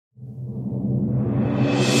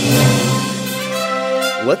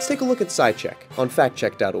Let's take a look at SciCheck on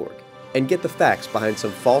FactCheck.org and get the facts behind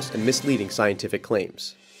some false and misleading scientific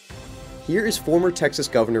claims. Here is former Texas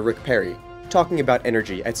Governor Rick Perry talking about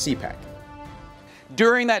energy at CPAC.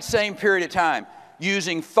 During that same period of time,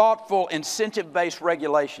 using thoughtful, incentive-based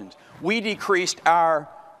regulations, we decreased our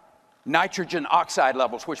nitrogen oxide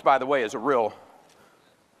levels, which, by the way, is a real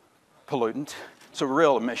pollutant. It's a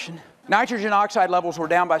real emission. Nitrogen oxide levels were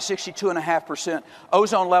down by 62.5%.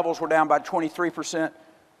 Ozone levels were down by 23%.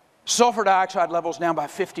 Sulfur dioxide levels down by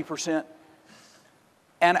 50%.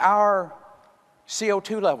 And our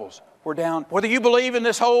CO2 levels were down. Whether you believe in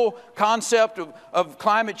this whole concept of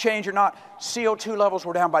climate change or not, CO2 levels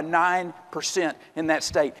were down by 9% in that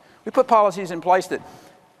state. We put policies in place that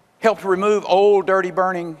helped remove old, dirty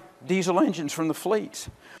burning diesel engines from the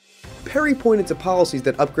fleets. Perry pointed to policies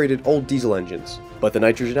that upgraded old diesel engines, but the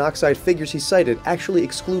nitrogen oxide figures he cited actually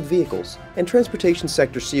exclude vehicles, and transportation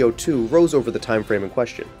sector CO2 rose over the time frame in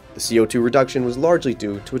question. The CO2 reduction was largely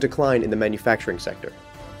due to a decline in the manufacturing sector.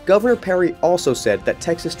 Governor Perry also said that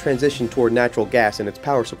Texas transitioned toward natural gas in its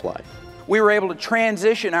power supply. We were able to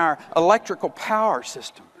transition our electrical power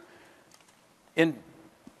system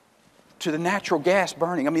to the natural gas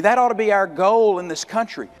burning. I mean, that ought to be our goal in this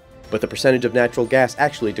country. But the percentage of natural gas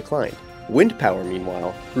actually declined. Wind power,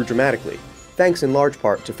 meanwhile, grew dramatically, thanks in large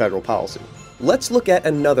part to federal policy. Let's look at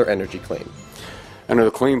another energy claim. Under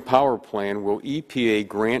the Clean Power Plan, will EPA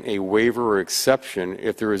grant a waiver or exception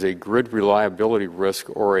if there is a grid reliability risk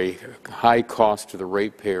or a high cost to the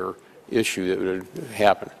ratepayer issue that would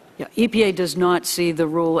happen? Yeah, EPA does not see the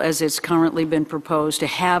rule as it's currently been proposed to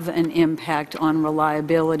have an impact on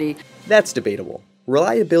reliability. That's debatable.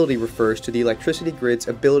 Reliability refers to the electricity grid's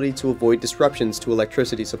ability to avoid disruptions to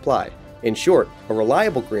electricity supply. In short, a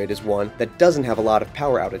reliable grid is one that doesn't have a lot of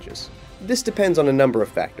power outages. This depends on a number of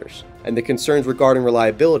factors, and the concerns regarding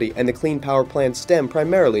reliability and the Clean Power Plan stem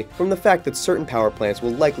primarily from the fact that certain power plants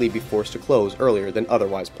will likely be forced to close earlier than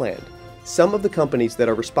otherwise planned. Some of the companies that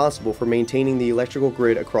are responsible for maintaining the electrical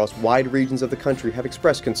grid across wide regions of the country have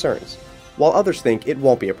expressed concerns, while others think it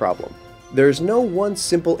won't be a problem. There is no one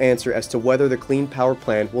simple answer as to whether the Clean Power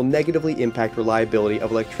Plan will negatively impact reliability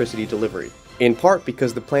of electricity delivery, in part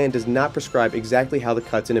because the plan does not prescribe exactly how the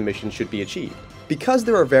cuts in emissions should be achieved. Because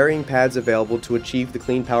there are varying paths available to achieve the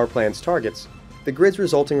Clean Power Plan's targets, the grid's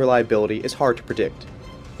resulting reliability is hard to predict.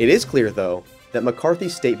 It is clear, though, that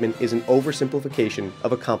McCarthy's statement is an oversimplification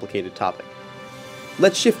of a complicated topic.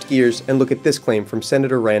 Let's shift gears and look at this claim from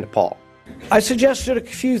Senator Rand Paul. I suggested a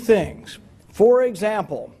few things. For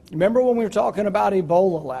example, remember when we were talking about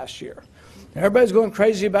Ebola last year? Everybody's going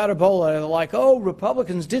crazy about Ebola. They're like, oh,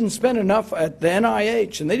 Republicans didn't spend enough at the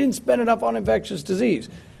NIH, and they didn't spend enough on infectious disease.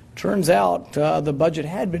 Turns out the budget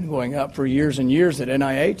had been going up for years and years at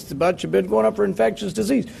NIH. The budget had been going up for infectious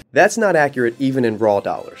disease. That's not accurate even in raw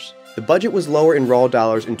dollars. The budget was lower in raw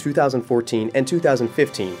dollars in 2014 and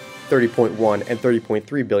 2015, $30.1 and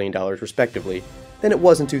 $30.3 billion respectively, than it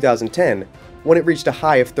was in 2010, when it reached a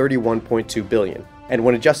high of $31.2 billion. And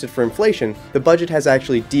when adjusted for inflation, the budget has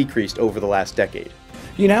actually decreased over the last decade.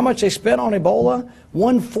 You know how much they spent on Ebola?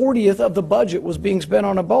 1/40th of the budget was being spent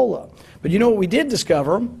on Ebola. But you know what we did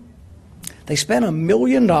discover? They spent $1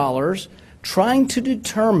 million trying to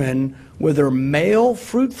determine whether male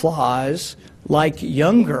fruit flies like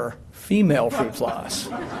younger female fruit flies.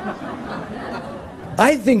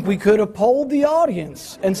 I think we could have polled the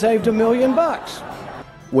audience and saved $1 million.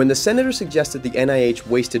 When the senator suggested the NIH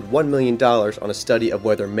wasted $1 million on a study of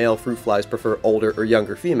whether male fruit flies prefer older or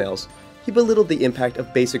younger females, he belittled the impact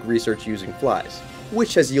of basic research using flies,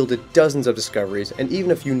 which has yielded dozens of discoveries and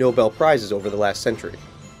even a few Nobel Prizes over the last century.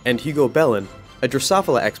 And Hugo Bellin, a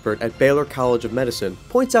Drosophila expert at Baylor College of Medicine,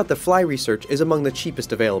 points out that fly research is among the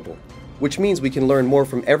cheapest available, which means we can learn more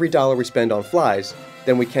from every dollar we spend on flies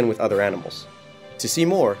than we can with other animals. To see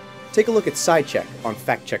more, take a look at SciCheck on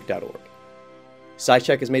FactCheck.org.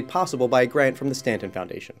 SciCheck is made possible by a grant from the Stanton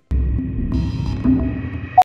Foundation.